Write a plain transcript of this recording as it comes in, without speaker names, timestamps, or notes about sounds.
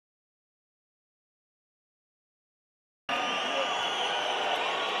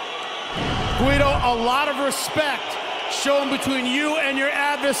Guido, a lot of respect shown between you and your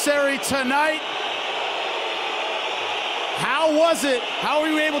adversary tonight. How was it? How were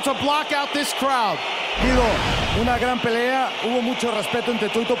you able to block out this crowd? Guido, una gran pelea, hubo mucho respeto entre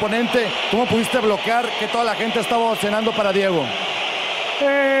tú y tu oponente. ¿Cómo pudiste bloquear que toda la gente estaba cenando para Diego?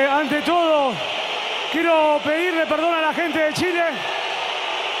 Ante todo, quiero pedirle perdón a la gente de Chile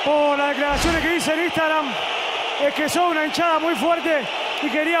por las declaraciones que hice en Instagram. Es que soy una hinchada muy fuerte y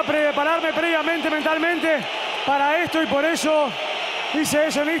quería prepararme previamente, mentalmente, para esto, y por eso hice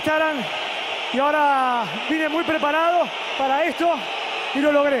eso en Instagram. Y ahora vine muy preparado para esto y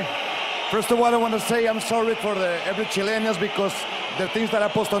lo logré. First of all, I want to say I'm sorry for every Chileans because the things that I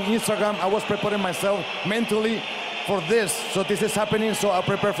post on Instagram, I was preparing myself mentally for this. So this is happening, so I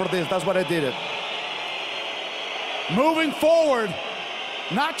prepare for this. That's what I did. Moving forward,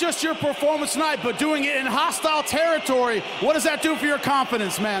 not just your performance tonight, but doing it in hostile territory. What does that do for your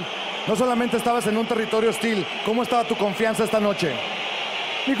confidence, man? No solamente estabas en un territorio hostil, ¿cómo estaba tu confianza esta noche?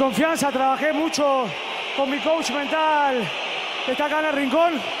 Mi confianza, trabajé mucho con mi coach mental que está acá en el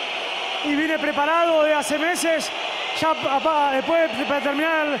rincón y vine preparado de hace meses. Ya después de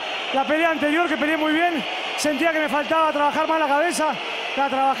terminar la pelea anterior, que peleé muy bien, sentía que me faltaba trabajar más la cabeza. La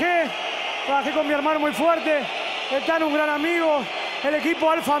trabajé con mi hermano muy fuerte, Tano, un gran amigo, el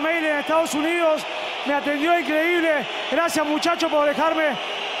equipo Alpha Male en Estados Unidos me atendió increíble. Gracias, muchachos, por dejarme,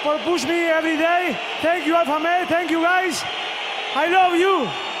 por push me every day. Thank you, Alpha Male. Thank you, guys. I love you.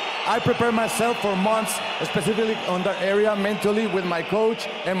 I prepared myself for months, specifically on that area, mentally, with my coach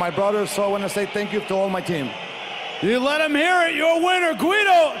and my brother. So I want to say thank you to all my team. You let him hear it. Your winner,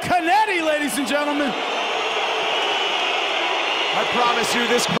 Guido Cannetti, ladies and gentlemen. I promise you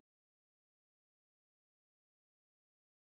this